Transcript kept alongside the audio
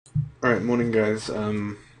Alright, morning guys.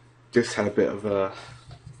 Just had a bit of a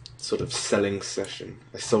sort of selling session.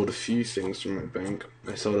 I sold a few things from my bank.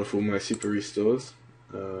 I sold off all my super restores,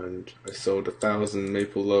 and I sold 1,000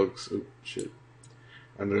 maple logs. Oh shit.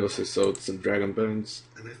 And I also sold some dragon bones,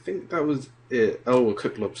 and I think that was it. Oh, well,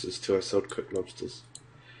 cooked lobsters too. I sold cooked lobsters.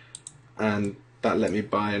 And that let me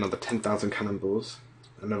buy another 10,000 cannonballs.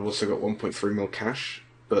 And I've also got 1.3 mil cash.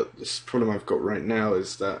 But this problem I've got right now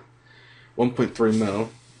is that 1.3 mil,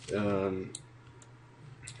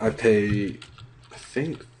 I pay, I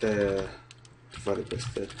think they're divided by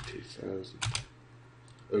 32,000.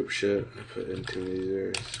 Oh shit, I put in too many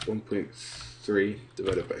zeros. 1.3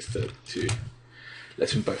 divided by 32.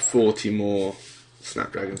 Lets me buy 40 more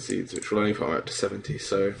Snapdragon seeds, which will only put me up to 70.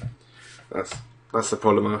 So that's the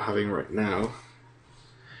problem I'm having right now,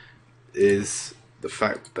 is the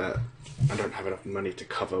fact that I don't have enough money to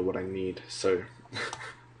cover what I need. So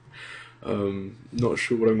not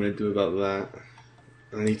sure what I'm going to do about that.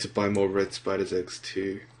 I need to buy more red spider's eggs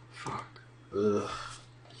too. Fuck. Ugh.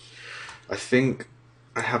 I think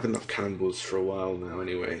I have enough cannonballs for a while now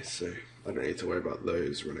anyway, so I don't need to worry about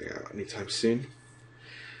those running out anytime soon.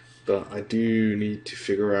 But I do need to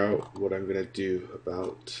figure out what I'm going to do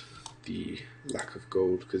about the lack of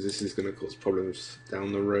gold, because this is going to cause problems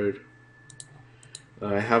down the road.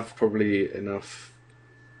 I have probably enough.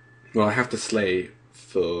 Well, I have to slay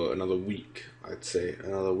for another week, I'd say.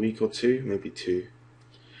 Another week or two, maybe two.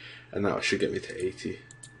 And that should get me to 80.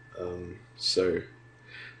 So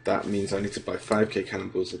that means I need to buy 5k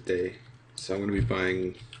cannonballs a day. So I'm going to be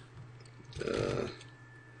buying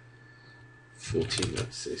 14,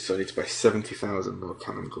 let's see. So I need to buy 70,000 more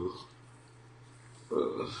cannonballs.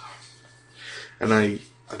 And I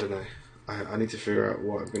don't know. I need to figure out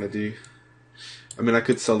what I'm going to do. I mean, I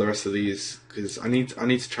could sell the rest of these, because I need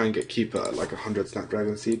to try and keep at like 100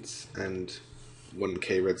 Snapdragon seeds and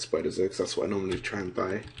 1k red spiders eggs. That's what I normally try and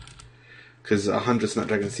buy. Because 100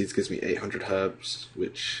 Snapdragon seeds gives me 800 herbs,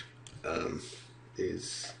 which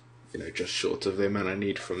is, just short of the amount I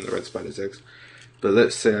need from the red spider's eggs. But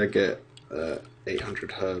let's say I get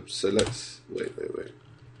 800 herbs. So let's wait.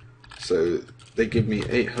 So they give me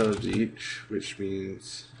 8 herbs each, which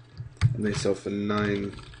means, and they sell for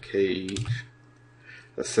 9k each.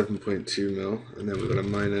 That's 7.2 mil, and then we're going to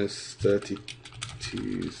minus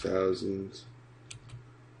 32,000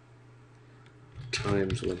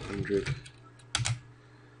 times 100.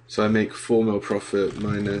 So I make 4 mil profit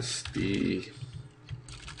minus the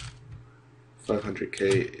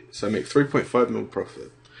 500k, so I make 3.5 mil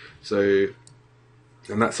profit. So,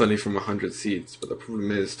 and that's only from 100 seeds, but the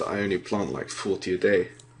problem is that I only plant like 40 a day.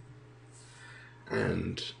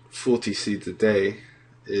 And 40 seeds a day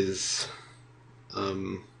is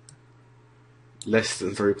less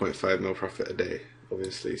than 3.5 mil profit a day,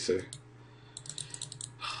 obviously, so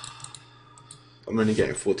I'm only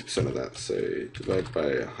getting 40% of that, so divide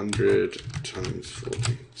by 100 times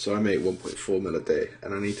 40. So I make 1.4 mil a day,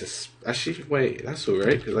 and I need to actually wait. That's all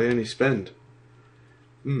right, because I only spend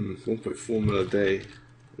 1.4 mil a day.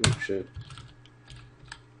 Oh shit!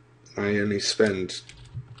 I only spend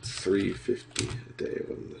 350 a day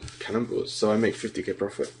on the cannonballs, so I make 50k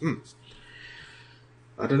profit.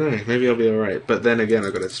 I don't know. Maybe I'll be all right. But then again, I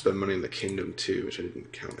got to spend money in the kingdom too, which I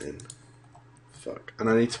didn't count in. Fuck. And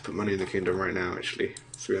I need to put money in the kingdom right now, actually.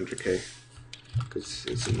 300k. Because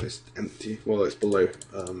it's almost empty. Well, it's below.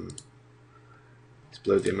 It's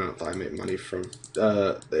below the amount that I make money from.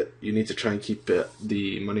 You need to try and keep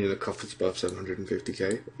the money in the coffers above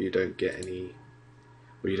 750k. You don't get any,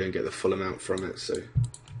 or you don't get the full amount from it. So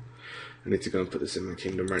I need to go and put this in my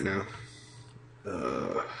kingdom right now.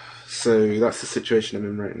 So that's the situation I'm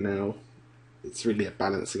in right now. It's really a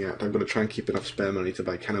balancing act. I'm going to try and keep enough spare money to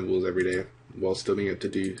buy cannonballs every day, while still being able to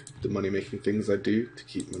do the money-making things I do to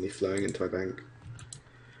keep money flowing into my bank.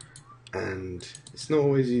 And it's not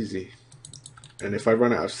always easy. And if I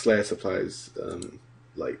run out of Slayer supplies,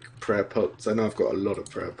 like prayer pots, I know I've got a lot of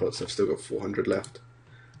prayer pots. I've still got 400 left.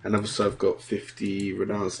 And also I've got 50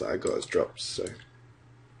 Renars that I got as drops, so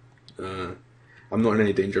I'm not in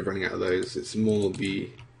any danger of running out of those. It's more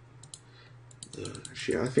the...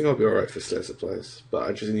 actually, I think I'll be alright for Slayer supplies, but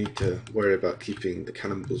I just need to worry about keeping the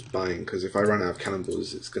cannonballs buying, because if I run out of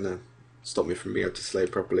cannonballs, it's going to stop me from being able to slay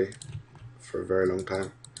properly for a very long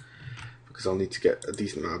time, because I'll need to get a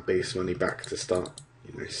decent amount of base money back to start,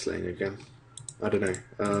 slaying again. I don't know.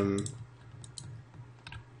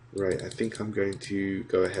 Right, I think I'm going to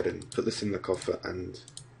go ahead and put this in the coffer and...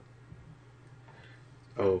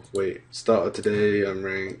 Oh, wait. Starter today, I'm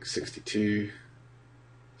rank 62.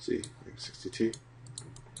 See, rank 62.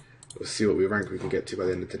 We'll see what rank we can get to by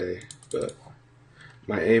the end of today, but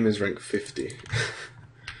my aim is rank 50.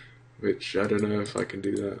 which I don't know if I can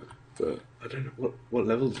do that, but I don't know what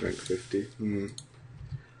level's rank 50.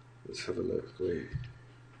 Let's have a look. Wait.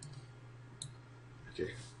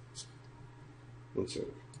 Okay. One sec.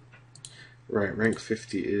 Right, rank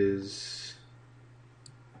 50 is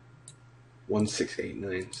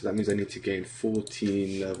 1689, so that means I need to gain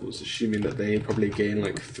 14 levels, assuming that they probably gain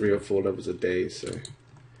like 3 or 4 levels a day, so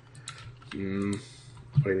I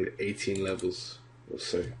need 18 levels or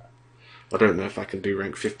so. I don't know if I can do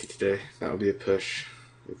rank 50 today. That'll be a push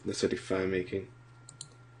with necessarily fire making.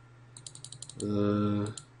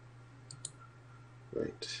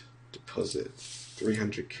 Right, deposit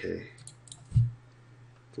 300k.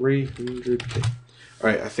 300k.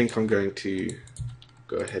 Alright, I think I'm going to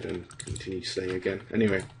go ahead and continue slaying again.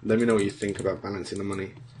 Anyway, let me know what you think about balancing the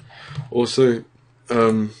money. Also,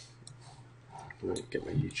 let me get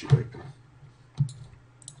my YouTube open.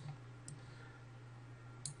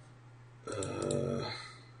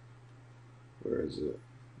 Where is it?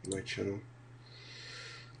 My channel.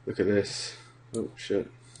 Look at this. Oh shit.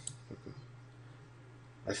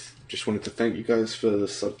 I just wanted to thank you guys for the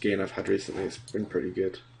sub gain I've had recently. It's been pretty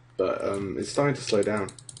good, but it's starting to slow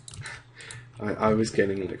down. I was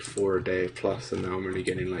getting like 4 a day plus, and now I'm only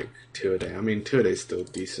getting like 2 a day. I mean, 2 a day is still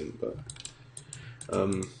decent, but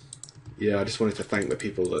yeah, I just wanted to thank the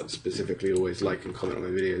people that specifically always like and comment on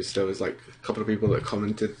my videos. There was like a couple of people that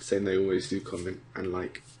commented saying they always do comment and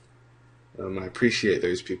like. I appreciate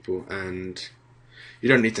those people, and you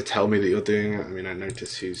don't need to tell me that you're doing it. I mean, I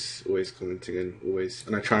notice who's always commenting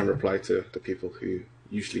and I try and reply to the people who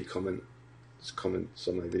usually comments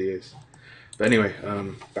on my videos. But anyway,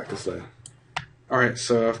 back to Slayer. Alright,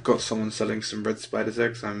 so I've got someone selling some red spider's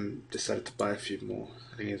eggs. I'm decided to buy a few more.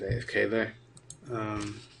 I think it's AFK there.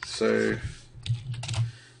 So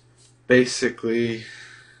basically,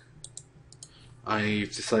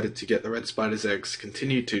 I've decided to get the red spider's eggs,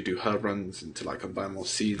 continue to do herb runs until I can buy more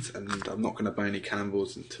seeds, and I'm not going to buy any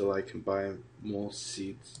cannonballs until I can buy more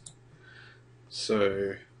seeds.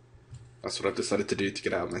 So that's what I've decided to do to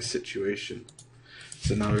get out of my situation.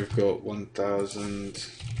 So now we've got 1,000.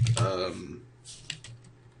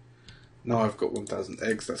 Now I've got 1,000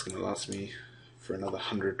 eggs. That's going to last me for another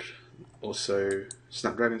 100 or so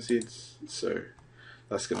snapdragon seeds. So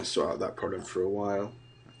that's going to sort out that problem for a while.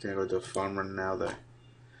 I think I'll do a farm run now though.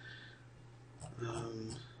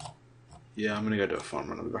 Yeah, I'm gonna go do a farm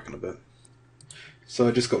run. I'll be back in a bit. So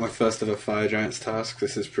I just got my first ever fire giants task.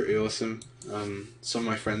 This is pretty awesome. Some of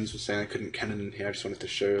my friends were saying I couldn't cannon in here. I just wanted to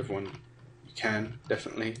show everyone you can,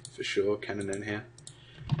 definitely, for sure, cannon in here.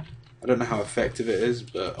 I don't know how effective it is,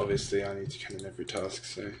 but obviously I need to cannon every task,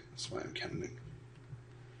 so that's why I'm cannoning.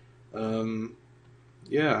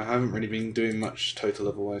 Yeah, I haven't really been doing much total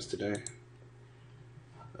level wise today.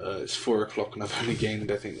 It's 4 o'clock and I've only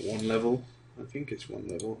gained, I think, 1 level. I think it's 1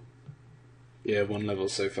 level. Yeah, 1 level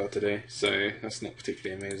so far today, so that's not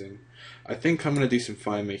particularly amazing. I think I'm going to do some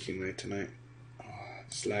fire making though tonight. Oh,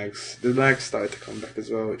 the lags started to come back as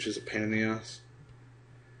well, which is a pain in the ass.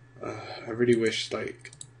 I really wish,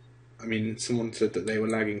 like, I mean, someone said that they were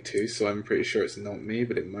lagging too, so I'm pretty sure it's not me,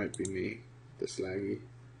 but it might be me that's laggy.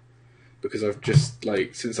 Because I've just,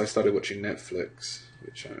 like, since I started watching Netflix,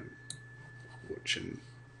 which I'm watching,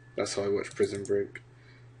 that's how I watch Prison Break.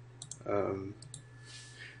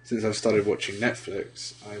 Since I've started watching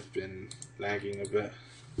Netflix, I've been lagging a bit.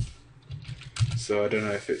 So I don't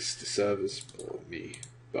know if it's the servers or me,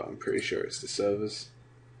 but I'm pretty sure it's the servers.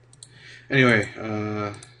 Anyway,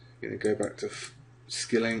 I'm gonna go back to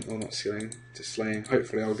skilling, or not skilling, to slaying.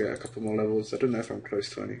 Hopefully I'll get a couple more levels. I don't know if I'm close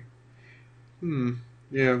to any.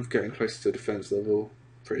 Yeah, I'm getting close to defense level.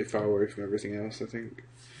 Pretty far away from everything else, I think.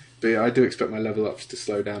 But yeah, I do expect my level ups to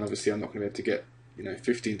slow down. Obviously, I'm not going to be able to get,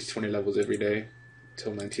 15 to 20 levels every day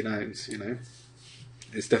till 99s,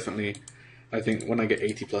 It's definitely, I think when I get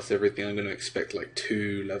 80 plus everything, I'm going to expect like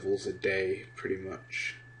 2 levels a day, pretty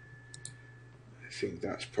much. I think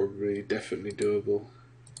that's probably definitely doable.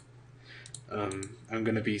 I'm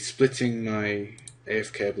going to be splitting my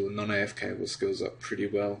AFKable and non-AFKable skills up pretty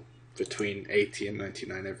well between 80 and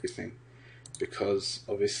 99 everything, because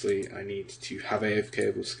obviously I need to have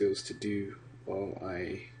AFKable skills to do while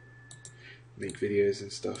I make videos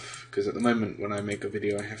and stuff, because at the moment when I make a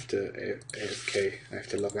video I have to AFK, I have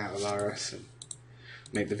to log out of RS and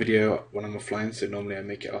make the video when I'm offline, so normally I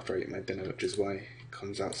make it after I eat my dinner, which is why it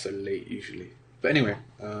comes out so late usually. But anyway,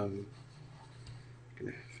 I'm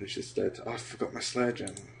gonna finish this dead. Oh, I forgot my sledge,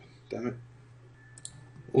 damn it.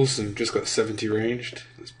 Awesome, just got 70 ranged,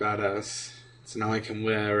 that's badass. So now I can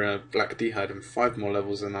wear a black D-hide and 5 more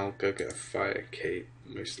levels and I'll go get a fire cape,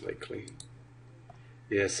 most likely.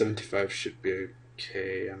 Yeah, 75 should be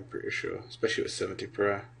okay, I'm pretty sure, especially with 70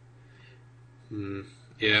 per hour.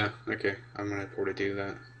 Yeah, okay, I'm gonna probably do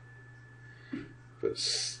that. But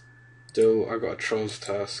still, I got a trolls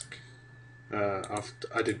task. After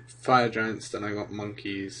I did fire giants, then I got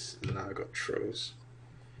monkeys, and now I got trolls.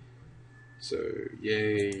 So,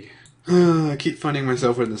 yay. I keep finding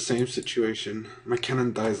myself in the same situation. My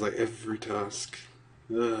cannon dies like every task.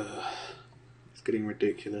 It's getting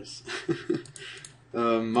ridiculous.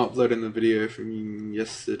 I'm uploading the video from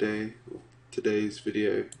yesterday's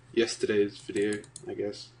video, I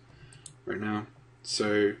guess, right now.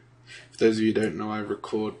 So, for those of you who don't know, I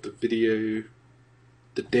record the video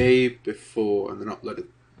the day before and then upload it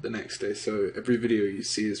the next day. So every video you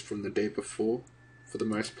see is from the day before, for the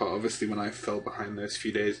most part. Obviously when I fell behind those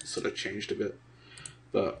few days it sort of changed a bit,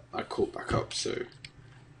 but I caught back up. So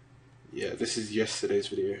yeah, this is yesterday's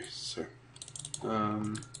video. So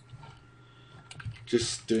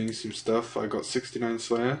just doing some stuff. I got 69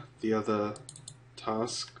 Slayer, the other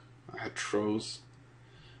task. I had trolls.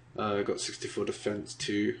 I got 64 defense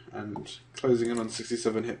too, and closing in on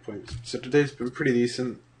 67 hit points. So today's been pretty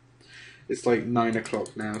decent. It's like 9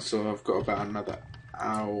 o'clock now, so I've got about another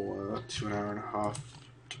hour to an hour and a half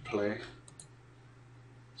to play.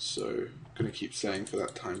 So I'm gonna keep staying for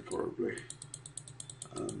that time probably.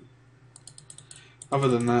 Other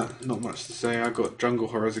than that, not much to say. I got Jungle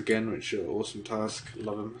Horrors again, which are an awesome task.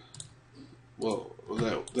 Love them. Well,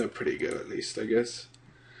 they're pretty good at least, I guess.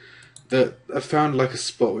 I found like a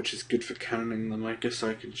spot which is good for cannoning them. I guess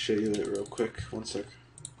I can show you it real quick. One sec.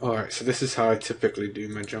 Alright, so this is how I typically do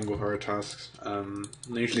my Jungle Horror tasks. I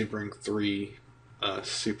usually bring 3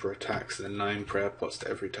 super attacks and then 9 prayer pots to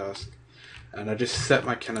every task. And I just set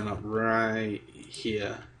my cannon up right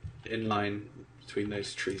here, in line between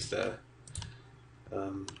those trees there.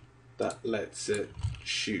 That lets it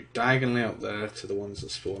shoot diagonally up there to the ones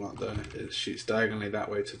that spawn up there. It shoots diagonally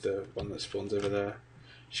that way to the one that spawns over there.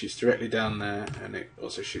 Shoots directly down there, and it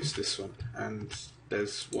also shoots this one. And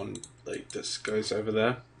there's one like that goes over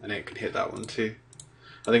there, and it can hit that one too.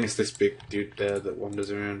 I think it's this big dude there that wanders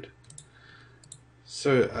around.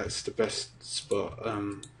 So that's the best spot.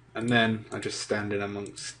 And then I just stand in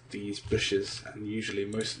amongst these bushes, and usually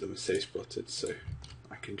most of them are safe spotted, so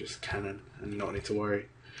I can just cannon and not need to worry.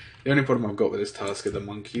 The only problem I've got with this task are the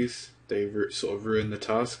monkeys. They sort of ruin the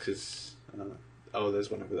task because oh, there's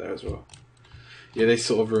one over there as well. Yeah, they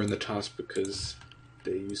sort of ruin the task because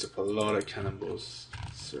they use up a lot of cannonballs,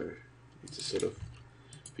 so you need to sort of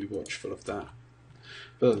be watchful of that.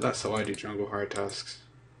 But that's how I do Jungle Horror tasks.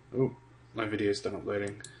 Oh, my video's done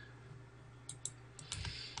uploading.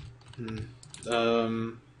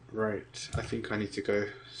 Right, I think I need to go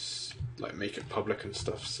like make it public and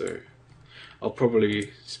stuff, so I'll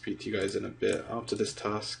probably speak to you guys in a bit after this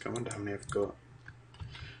task. I wonder how many I've got.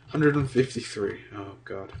 153. Oh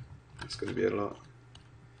god, that's going to be a lot.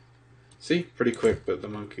 See, pretty quick, but the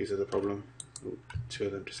monkeys are the problem. Ooh, 2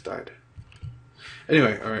 of them just died.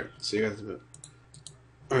 Anyway, alright, see you guys in a bit.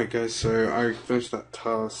 Alright guys, so I finished that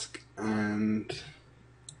task and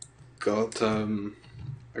got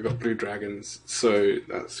I got blue dragons, so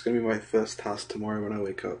that's going to be my first task tomorrow when I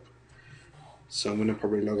wake up. So I'm going to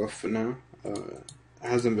probably log off for now. It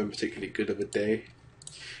hasn't been particularly good of a day.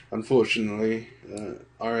 Unfortunately,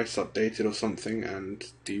 RS updated or something, and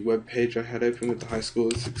the web page I had open with the high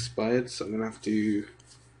score is expired, so I'm going to have to...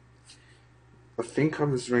 I think I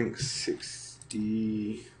was ranked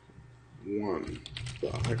 61,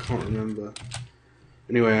 but I can't remember.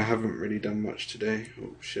 Anyway, I haven't really done much today.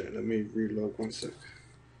 Oh shit, let me relog 1 sec.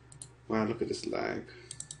 Wow, look at this lag.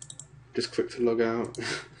 Just click to log out.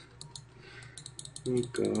 Oh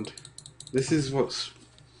god. This is what's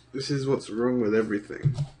wrong with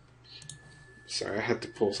everything. Sorry, I had to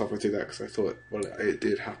pause halfway through that because I thought, well, it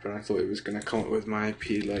did happen. I thought it was going to come up with my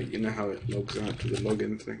IP, like, you know how it logs out to the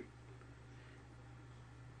login thing.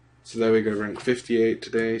 So there we go, rank 58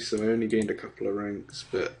 today, so I only gained a couple of ranks,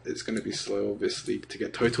 but it's going to be slow, obviously, to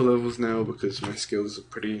get total levels now because my skills are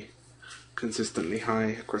pretty consistently high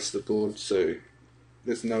across the board, so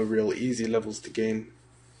there's no real easy levels to gain.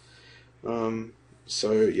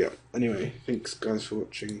 So yeah, anyway, thanks guys for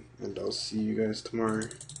watching, and I'll see you guys tomorrow.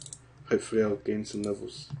 Hopefully I'll gain some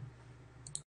levels.